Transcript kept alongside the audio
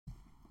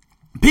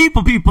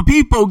People,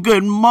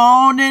 good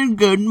morning.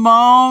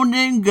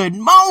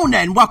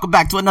 Welcome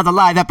back to another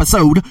live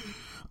episode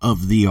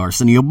of the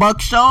Arsenio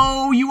Buck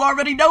Show. You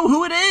already know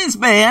who it is,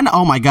 man.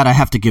 Oh my God, I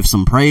have to give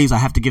some praise. I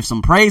have to give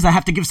some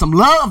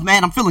love,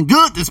 man. I'm feeling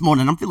good this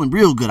morning. I'm feeling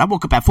real good. I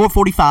woke up at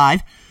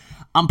 4:45.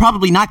 I'm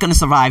probably not going to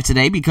survive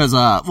today because,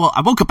 I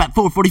woke up at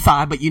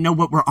 4:45, but you know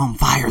what? We're on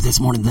fire this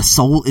morning. The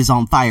soul is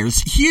on fire.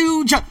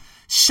 Huge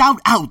shout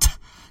out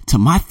to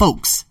my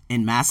folks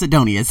in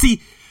Macedonia.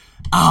 See,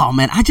 oh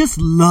man, I just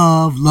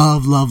love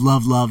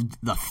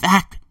the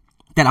fact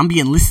that I'm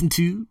being listened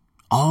to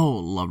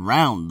all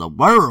around the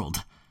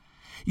world.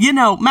 You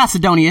know,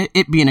 Macedonia,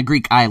 it being a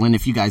Greek island,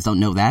 if you guys don't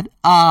know that,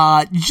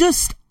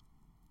 just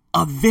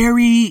a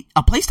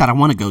place that I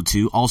want to go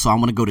to. Also, I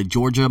want to go to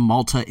Georgia,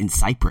 Malta, and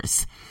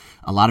Cyprus.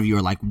 A lot of you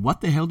are like, what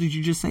the hell did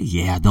you just say?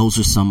 Yeah, those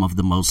are some of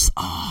the most,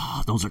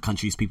 those are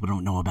countries people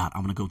don't know about. I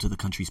want to go to the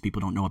countries people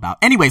don't know about.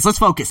 Anyways, let's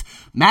focus.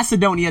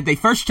 Macedonia, they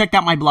first checked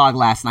out my blog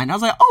last night, and I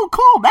was like, oh,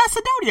 cool,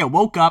 Macedonia.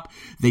 Woke up,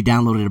 they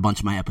downloaded a bunch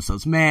of my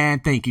episodes. Man,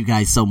 thank you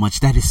guys so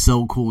much. That is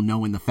so cool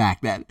knowing the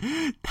fact that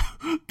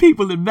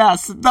people in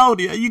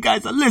Macedonia, you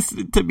guys are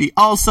listening to me.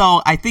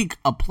 Also, I think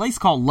a place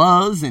called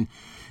Luz in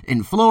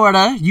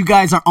Florida, you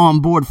guys are on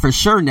board for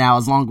sure now,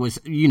 as long as,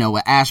 you know,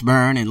 with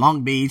Ashburn and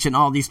Long Beach and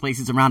all these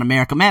places around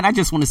America. Man, I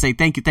just want to say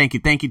thank you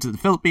to the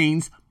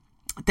Philippines.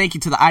 Thank you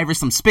to the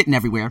Irish. I'm spitting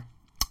everywhere.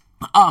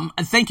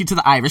 Thank you to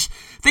the Irish.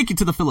 Thank you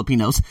to the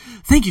Filipinos.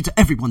 Thank you to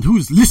everyone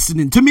who's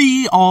listening to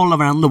me all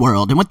around the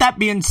world. And with that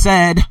being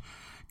said,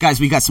 guys,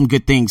 we got some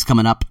good things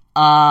coming up.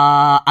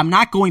 I'm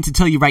not going to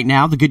tell you right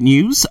now the good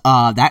news.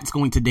 That's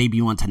going to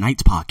debut on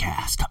tonight's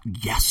podcast.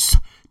 Yes.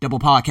 Double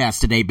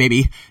podcast today,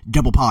 baby.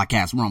 Double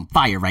podcast. We're on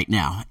fire right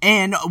now.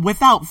 And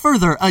without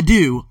further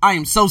ado, I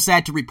am so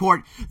sad to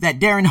report that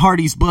Darren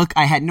Hardy's book,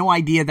 I had no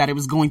idea that it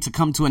was going to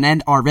come to an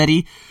end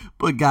already.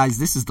 But guys,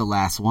 this is the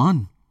last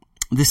one.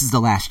 This is the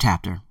last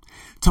chapter.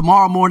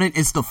 Tomorrow morning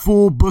is the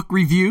full book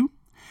review.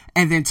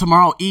 And then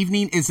tomorrow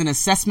evening is an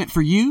assessment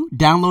for you,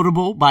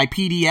 downloadable by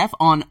PDF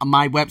on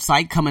my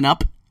website coming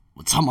up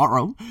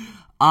tomorrow.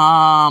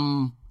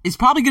 It's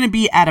probably going to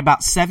be at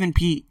about 7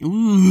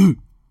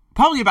 p.m.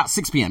 Probably about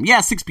 6 p.m.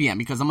 Yeah, 6 p.m.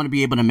 because I'm going to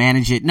be able to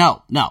manage it.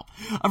 No.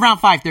 Around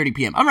 5:30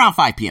 p.m. Around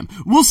 5 p.m.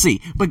 We'll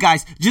see. But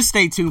guys, just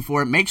stay tuned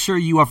for it. Make sure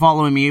you are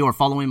following me or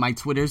following my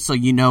Twitter so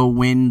you know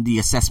when the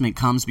assessment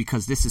comes,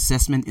 because this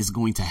assessment is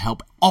going to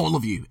help all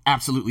of you.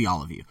 Absolutely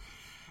all of you.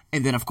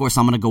 And then, of course,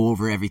 I'm going to go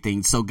over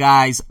everything. So,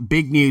 guys,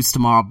 big news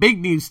tomorrow. Big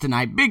news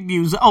tonight. Big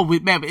news. Oh,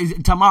 man,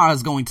 tomorrow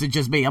is going to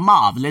just be a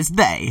marvelous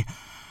day.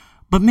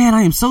 But man,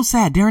 I am so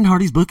sad. Darren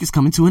Hardy's book is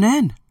coming to an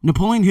end.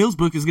 Napoleon Hill's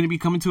book is going to be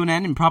coming to an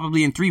end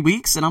probably in 3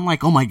 weeks. And I'm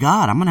like, oh my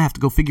God, I'm going to have to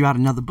go figure out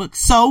another book.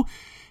 So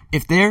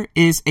if there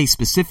is a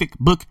specific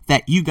book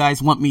that you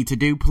guys want me to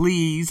do,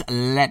 please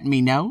let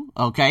me know.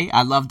 Okay.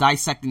 I love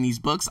dissecting these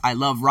books. I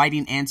love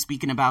writing and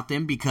speaking about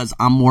them because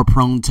I'm more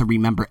prone to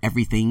remember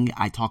everything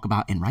I talk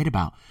about and write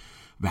about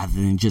rather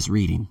than just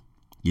reading.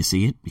 You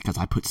see it? Because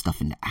I put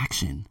stuff into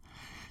action.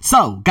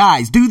 So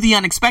guys, do the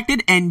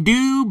unexpected and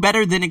do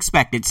better than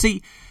expected.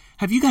 See,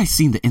 have you guys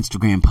seen the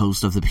Instagram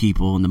post of the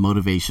people and the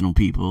motivational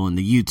people and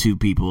the YouTube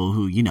people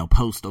who, you know,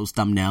 post those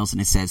thumbnails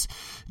and it says,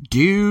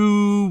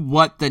 do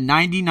what the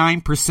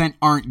 99%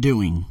 aren't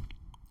doing?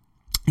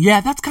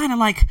 Yeah, that's kind of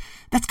like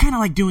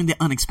doing the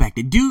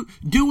unexpected.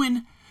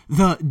 Doing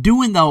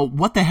the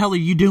what the hell are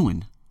you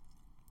doing?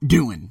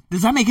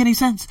 Does that make any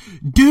sense?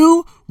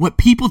 Do what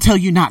people tell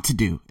you not to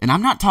do. And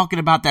I'm not talking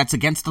about that's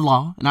against the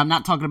law. And I'm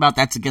not talking about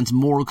that's against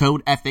moral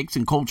code, ethics,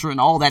 and culture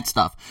and all that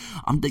stuff.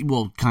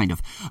 Well, kind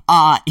of.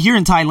 Here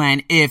in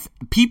Thailand, if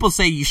people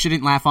say you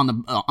shouldn't laugh on the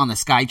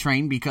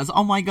SkyTrain because,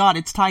 oh my God,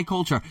 it's Thai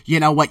culture. You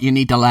know what? You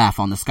need to laugh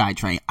on the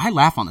SkyTrain. I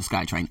laugh on the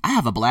SkyTrain. I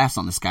have a blast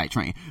on the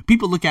SkyTrain.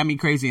 People look at me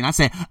crazy and I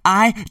say,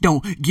 I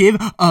don't give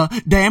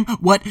a damn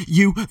what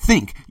you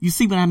think. You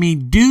see what I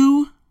mean?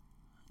 Do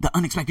the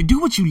unexpected.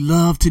 Do what you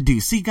love to do.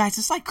 See, guys,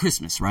 it's like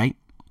Christmas, right?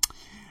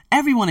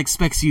 Everyone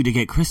expects you to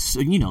get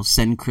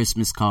send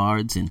Christmas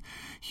cards and,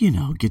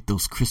 get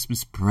those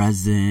Christmas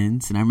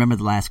presents. And I remember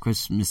the last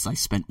Christmas I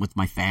spent with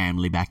my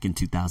family back in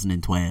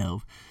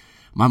 2012.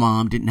 My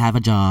mom didn't have a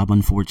job,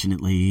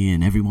 unfortunately,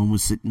 and everyone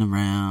was sitting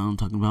around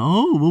talking about,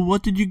 oh, well,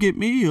 what did you get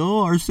me?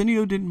 Oh,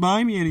 Arsenio didn't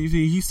buy me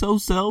anything. He's so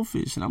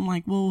selfish. And I'm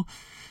like, well,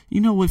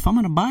 if I'm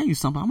going to buy you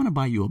something, I'm going to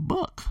buy you a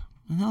book.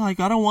 And they're like,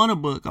 I don't want a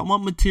book. I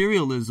want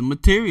materialism.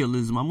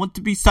 I want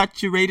to be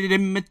saturated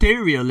in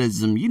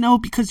materialism,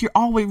 because you're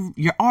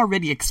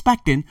already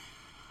expecting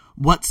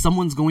what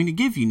someone's going to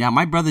give you. Now,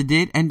 my brother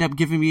did end up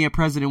giving me a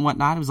present and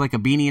whatnot. It was like a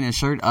beanie and a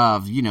shirt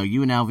of,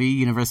 UNLV,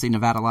 University of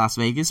Nevada, Las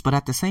Vegas. But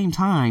at the same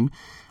time,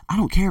 I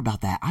don't care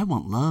about that. I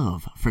want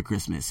love for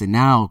Christmas. And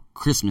now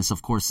Christmas,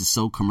 of course, is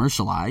so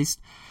commercialized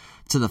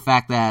to the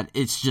fact that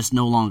it's just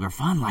no longer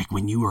fun like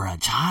when you were a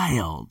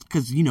child.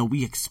 Because,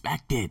 we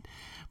expect it.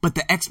 But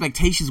the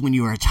expectations when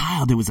you were a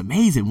child, it was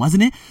amazing,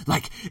 wasn't it?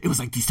 Like, it was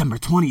like December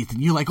 20th,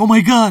 and you're like, oh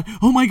my God,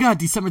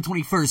 December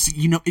 21st,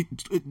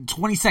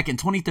 22nd,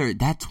 23rd,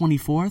 that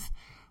 24th,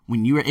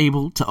 when you were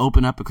able to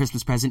open up a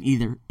Christmas present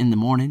either in the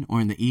morning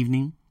or in the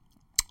evening,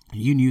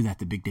 you knew that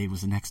the big day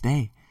was the next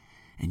day.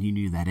 And you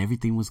knew that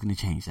everything was going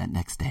to change that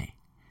next day.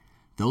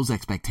 Those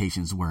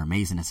expectations were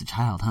amazing as a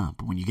child, huh?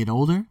 But when you get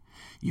older,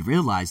 you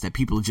realize that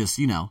people just,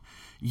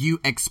 you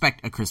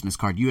expect a Christmas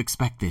card. You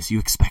expect this. You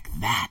expect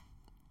that.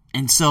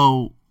 And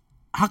so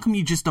how come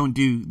you just don't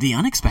do the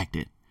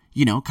unexpected?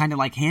 Kind of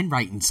like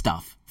handwriting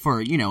stuff for,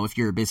 if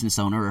you're a business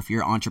owner or if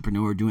you're an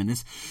entrepreneur doing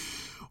this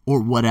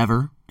or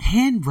whatever,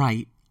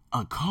 handwrite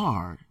a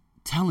card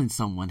telling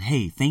someone,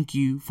 hey, thank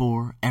you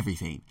for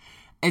everything.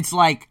 It's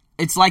like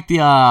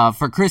the,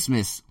 for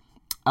Christmas,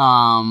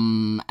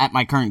 at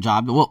my current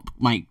job,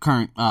 my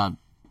currently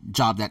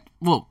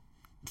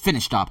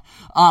finished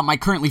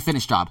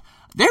job.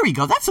 There we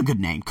go. That's a good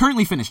name.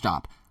 Currently finished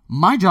job.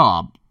 My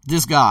job,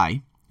 this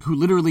guy who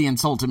literally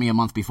insulted me a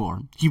month before,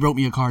 he wrote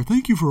me a card.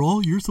 Thank you for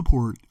all your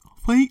support.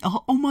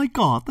 Oh my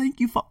God, thank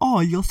you for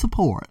all your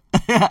support.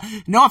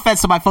 No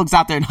offense to my folks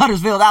out there in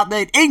Huddersfield, out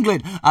there in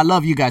England. I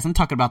love you guys. I'm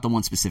talking about the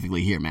one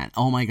specifically here, man.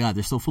 Oh my God,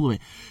 they're so full of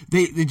it.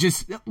 They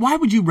just, why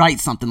would you write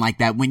something like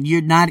that when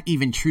you're not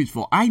even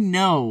truthful? I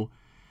know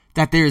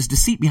that there is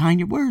deceit behind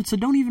your words, so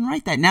don't even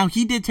write that. Now,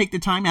 he did take the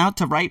time out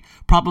to write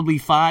probably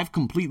 5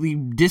 completely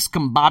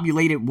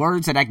discombobulated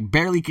words that I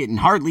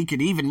hardly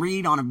could even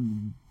read on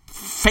a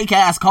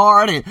fake-ass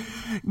card.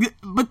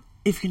 But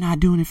if you're not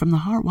doing it from the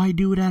heart, why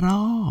do it at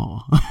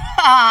all?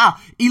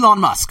 Elon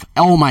Musk.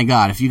 Oh my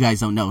God, if you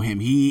guys don't know him,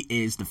 he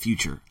is the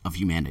future of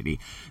humanity.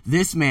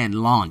 This man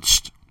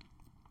launched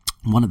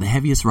one of the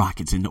heaviest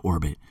rockets into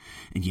orbit.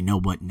 And you know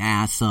what?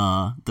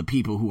 NASA, the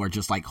people who are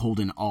just like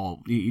holding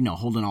all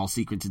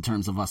secrets in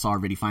terms of us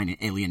already finding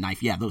alien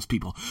life. Yeah, those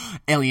people.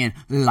 Alien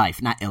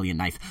life, not alien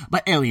knife,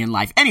 but alien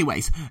life.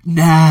 Anyways,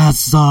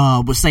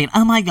 NASA was saying,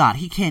 oh my God,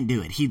 he can't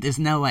do it. There's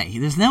no way.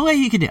 There's no way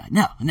he can do it.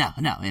 No.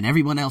 And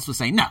everyone else was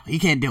saying, no, he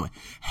can't do it.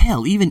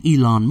 Hell, even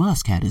Elon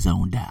Musk had his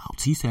own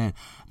doubts. He said,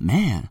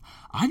 man,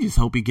 I just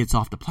hope he gets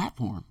off the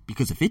platform,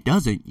 because if it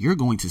doesn't, you're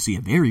going to see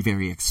a very,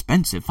 very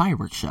expensive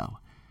fireworks show.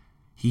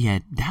 He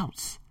had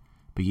doubts.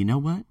 But you know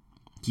what?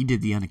 He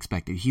did the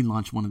unexpected. He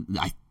launched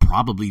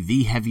probably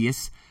the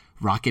heaviest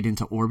rocket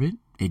into orbit.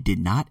 It did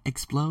not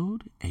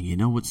explode. And you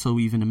know what's so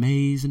even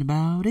amazing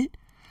about it?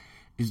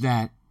 Is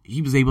that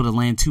he was able to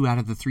land 2 out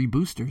of the 3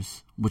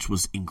 boosters, which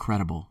was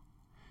incredible.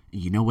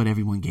 And you know what?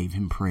 Everyone gave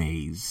him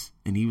praise.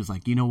 And he was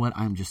like, you know what?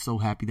 I'm just so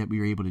happy that we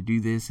were able to do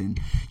this. And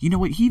you know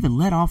what? He even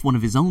let off one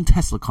of his own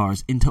Tesla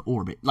cars into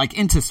orbit, like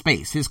into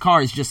space. His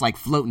car is just like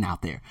floating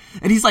out there.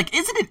 And he's like,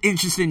 isn't it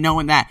interesting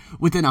knowing that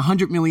within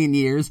 100 million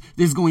years,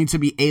 there's going to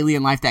be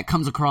alien life that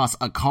comes across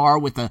a car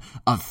with a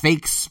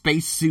fake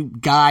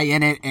spacesuit guy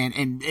in it,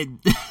 and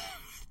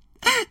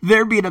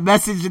there being a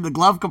message in the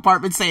glove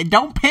compartment saying,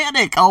 don't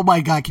panic. Oh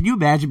my God. Can you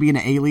imagine being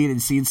an alien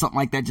and seeing something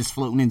like that just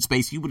floating in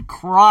space? You would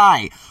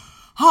cry.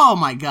 Oh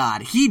my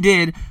God. He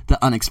did the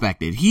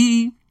unexpected.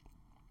 He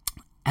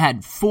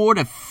had 4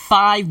 to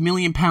 5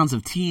 million pounds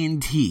of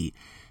TNT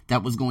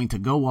that was going to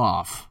go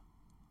off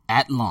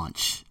at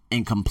launch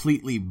and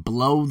completely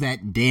blow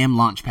that damn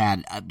launch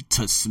pad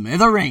to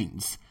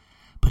smithereens.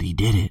 But he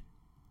did it.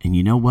 And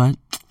you know what?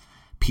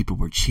 People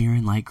were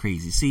cheering like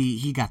crazy. See,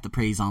 he got the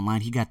praise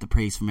online. He got the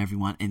praise from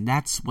everyone. And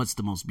that's what's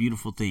the most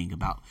beautiful thing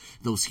about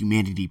those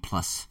Humanity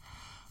Plus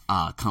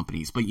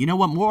companies. But you know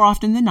what? More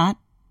often than not,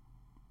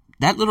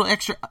 that little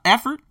extra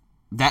effort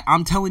that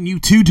I'm telling you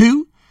to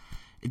do,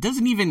 it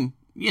doesn't even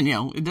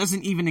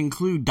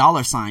include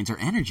dollar signs or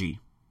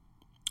energy.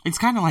 It's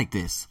kind of like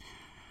this.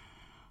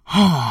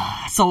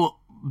 So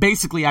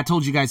basically, I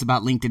told you guys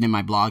about LinkedIn in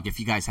my blog. If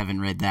you guys haven't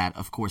read that,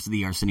 of course,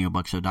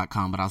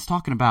 thearseniobuckshow.com. But I was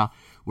talking about,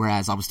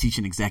 whereas I was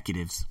teaching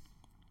executives.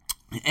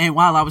 And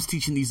while I was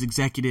teaching these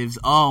executives,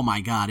 oh my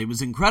God, it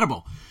was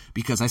incredible.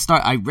 Because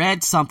I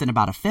read something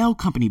about a failed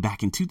company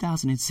back in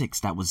 2006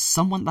 that was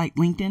somewhat like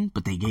LinkedIn,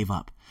 but they gave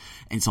up.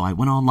 And so I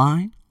went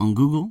online on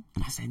Google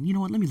and I said, you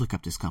know what, let me look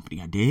up this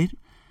company. I did.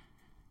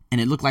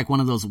 And it looked like one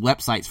of those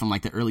websites from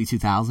like the early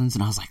 2000s.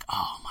 And I was like,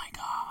 oh my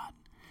God,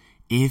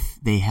 if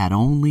they had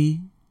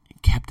only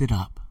kept it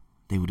up,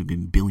 they would have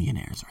been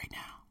billionaires right now.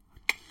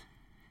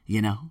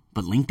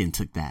 But LinkedIn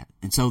took that.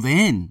 And so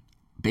then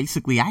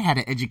basically I had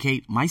to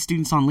educate my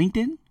students on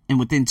LinkedIn. And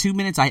within 2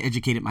 minutes, I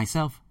educated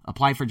myself,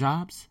 applied for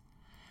jobs.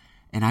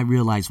 And I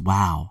realized,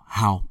 wow,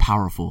 how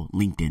powerful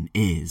LinkedIn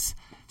is.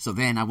 So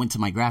then I went to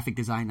my graphic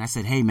design and I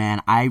said, hey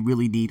man, I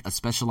really need a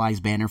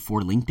specialized banner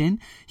for LinkedIn.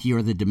 Here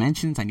are the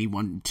dimensions. I need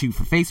 2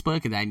 for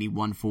Facebook, and I need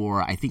 1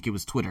 for, I think it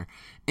was Twitter,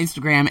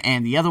 Instagram,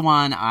 and the other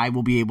one, I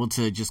will be able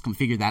to just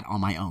configure that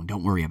on my own.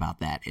 Don't worry about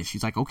that. And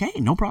she's like, okay,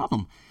 no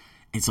problem.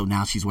 And so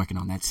now she's working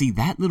on that. See,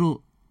 that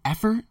little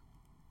effort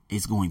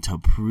is going to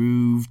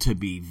prove to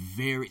be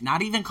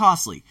not even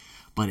costly,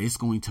 but it's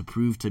going to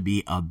prove to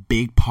be a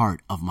big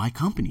part of my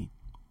company.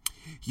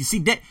 You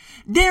see,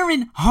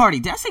 Darren Hardy.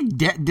 Did I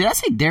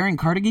say Darren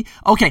Carnegie?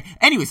 Okay.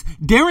 Anyways,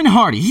 Darren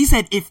Hardy. He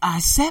said, if I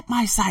set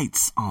my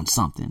sights on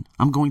something,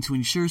 I'm going to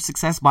ensure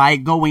success by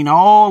going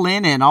all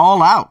in and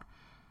all out.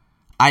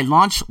 I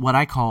launch what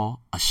I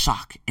call a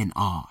shock and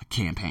awe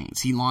campaigns.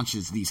 He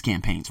launches these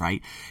campaigns,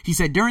 right? He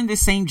said, during this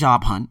same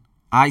job hunt,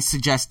 I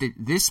suggested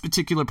this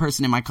particular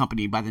person in my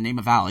company by the name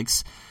of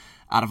Alex,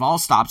 out of all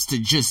stops, to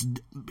just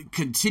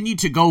continue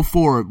to go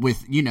forward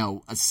with,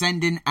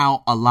 sending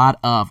out a lot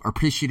of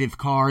appreciative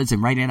cards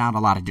and writing out a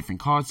lot of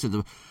different cards to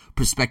the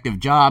prospective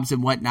jobs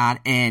and whatnot.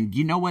 And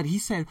you know what? He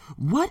said,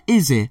 what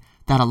is it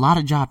that a lot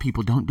of job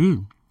people don't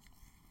do?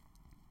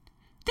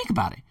 Think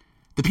about it.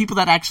 The people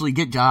that actually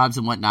get jobs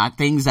and whatnot,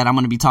 things that I'm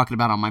going to be talking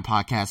about on my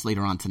podcast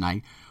later on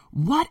tonight,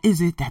 what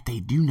is it that they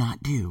do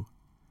not do?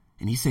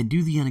 And he said,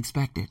 do the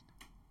unexpected.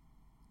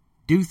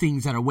 Do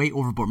things that are way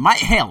overboard.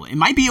 It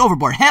might be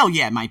overboard. Hell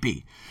yeah, it might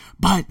be.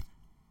 But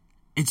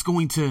it's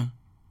going to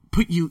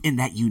put you in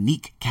that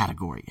unique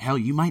category. Hell,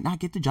 you might not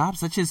get the job,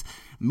 such as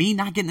me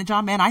not getting the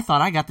job. Man, I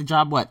thought I got the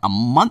job,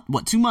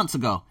 2 months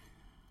ago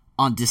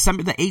on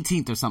December the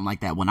 18th or something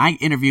like that, when I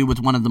interviewed with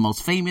one of the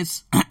most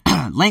famous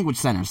language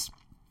centers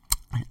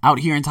out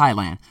here in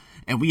Thailand.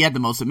 And we had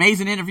the most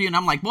amazing interview. And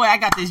I'm like, boy, I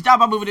got this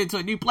job. I'm moving into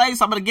a new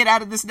place. I'm going to get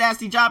out of this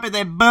nasty job. And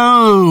then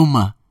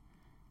boom.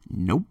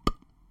 Nope.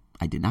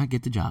 I did not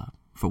get the job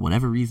for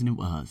whatever reason it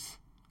was.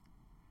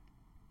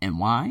 And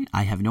why?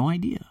 I have no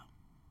idea.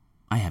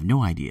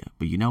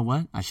 But you know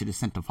what? I should have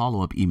sent a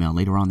follow-up email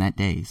later on that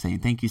day saying,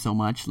 thank you so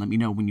much. Let me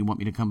know when you want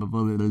me to come. Blah,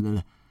 blah, blah,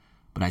 blah.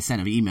 But I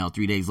sent an email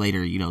 3 days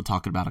later,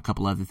 talking about a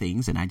couple other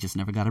things. And I just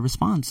never got a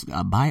response.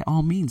 By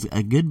all means,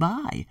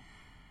 goodbye.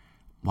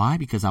 Why?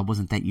 Because I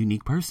wasn't that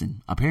unique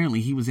person.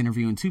 Apparently, he was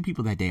interviewing 2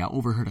 people that day. I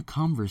overheard a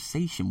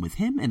conversation with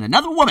him and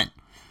another woman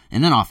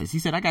in an office. He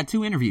said, I got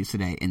 2 interviews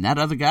today. And that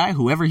other guy,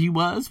 whoever he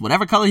was,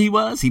 whatever color he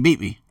was, he beat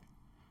me.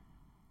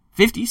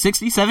 50,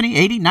 60, 70,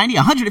 80, 90,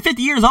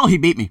 150 years old, he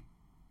beat me.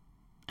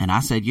 And I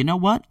said, you know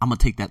what? I'm going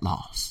to take that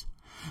loss.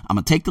 I'm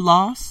going to take the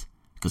loss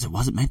because it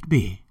wasn't meant to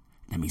be.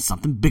 That means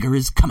something bigger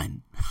is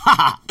coming.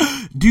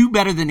 Do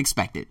better than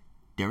expected.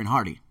 Darren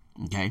Hardy.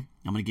 Okay,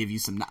 I'm going to give you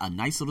a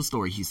nice little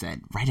story, he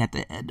said, right at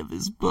the end of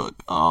his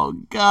book. Oh,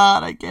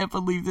 God, I can't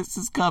believe this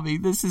is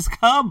coming. This has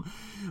come.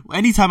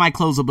 Anytime I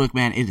close a book,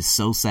 man, it is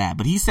so sad.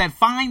 But he said,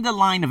 find the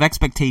line of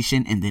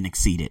expectation and then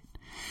exceed it.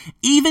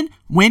 Even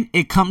when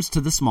it comes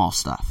to the small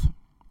stuff.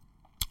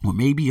 Or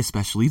maybe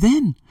especially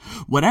then.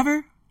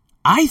 Whatever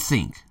I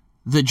think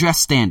the dress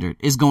standard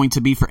is going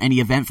to be for any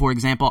event, for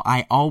example,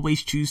 I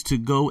always choose to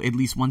go at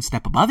least one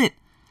step above it.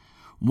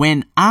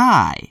 When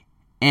I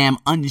am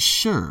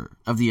unsure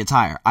of the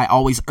attire, I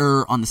always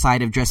err on the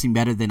side of dressing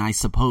better than I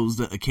suppose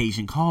the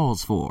occasion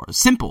calls for.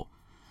 Simple.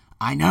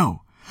 I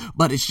know.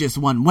 But it's just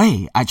one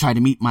way I try to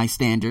meet my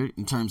standard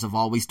in terms of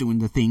always doing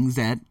the things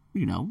that,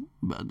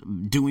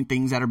 doing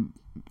things that are,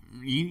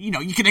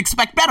 you can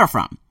expect better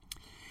from.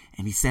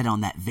 And he said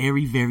on that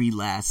very, very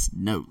last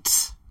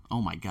note,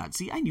 oh my God.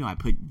 See, I knew I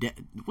put,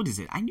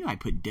 I knew I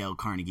put Dale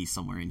Carnegie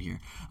somewhere in here.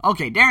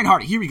 Okay, Darren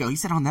Hardy, here we go. He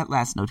said on that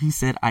last note, he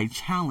said, I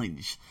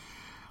challenge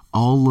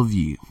all of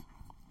you.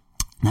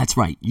 That's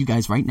right. You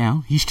guys right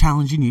now, he's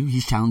challenging you.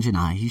 He's challenging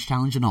he's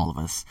challenging all of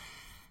us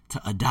to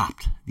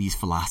adopt these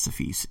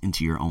philosophies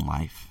into your own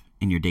life,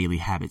 in your daily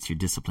habits, your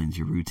disciplines,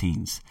 your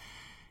routines.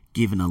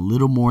 Giving a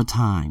little more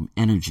time,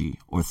 energy,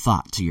 or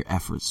thought to your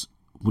efforts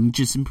wouldn't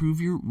just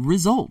improve your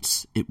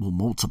results. It will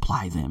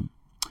multiply them.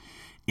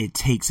 It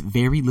takes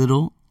very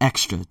little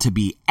extra to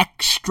be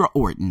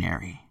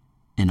extraordinary.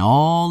 In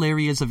all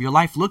areas of your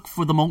life, look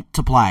for the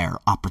multiplier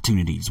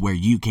opportunities where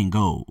you can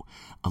go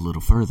a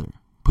little further,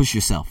 push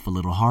yourself a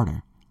little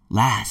harder,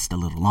 last a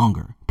little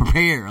longer,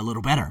 prepare a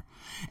little better,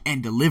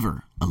 and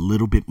deliver a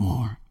little bit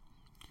more.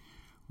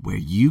 Where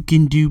you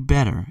can do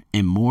better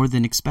and more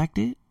than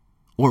expected,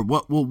 or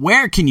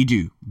where can you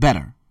do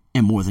better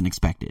and more than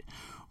expected?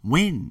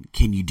 When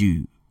can you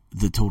do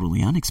the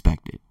totally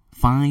unexpected?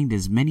 Find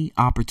as many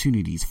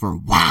opportunities for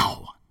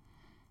wow,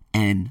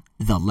 and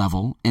the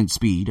level and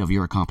speed of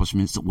your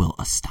accomplishments will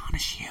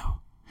astonish you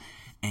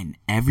and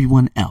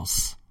everyone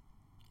else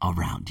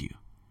around you.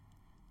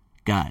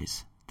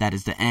 Guys, that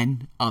is the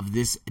end of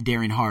this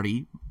Darren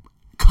Hardy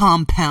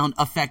Compound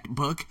Effect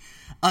book.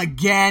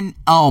 Again,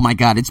 oh my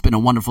God, it's been a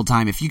wonderful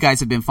time. If you guys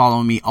have been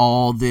following me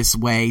all this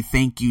way,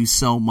 thank you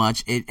so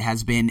much. It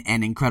has been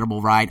an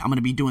incredible ride. I'm going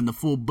to be doing the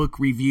full book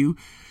review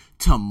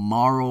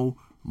tomorrow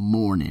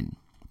morning.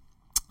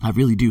 I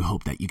really do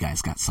hope that you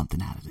guys got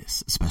something out of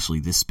this, especially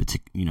this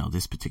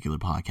particular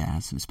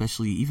podcast, and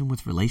especially even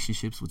with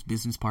relationships, with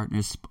business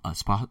partners,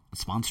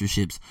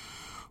 sponsorships,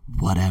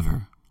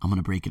 whatever. I'm going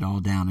to break it all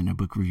down in a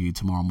book review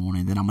tomorrow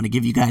morning. Then I'm going to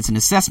give you guys an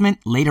assessment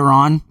later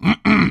on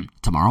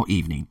tomorrow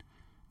evening.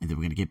 And then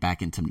we're going to get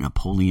back into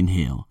Napoleon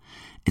Hill.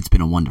 It's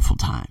been a wonderful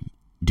time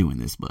doing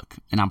this book.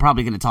 And I'm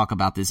probably going to talk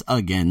about this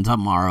again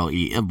tomorrow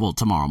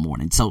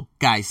morning. So,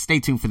 guys, stay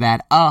tuned for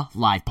that, a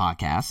live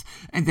podcast.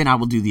 And then I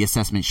will do the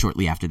assessment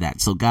shortly after that.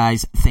 So,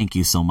 guys, thank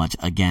you so much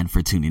again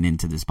for tuning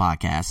into this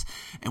podcast.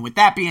 And with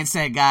that being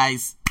said,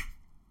 guys,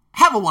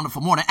 have a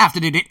wonderful morning,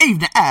 afternoon, and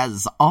evening.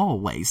 As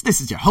always,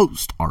 this is your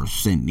host,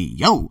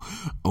 Arsenio,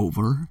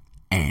 over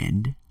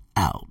and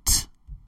out.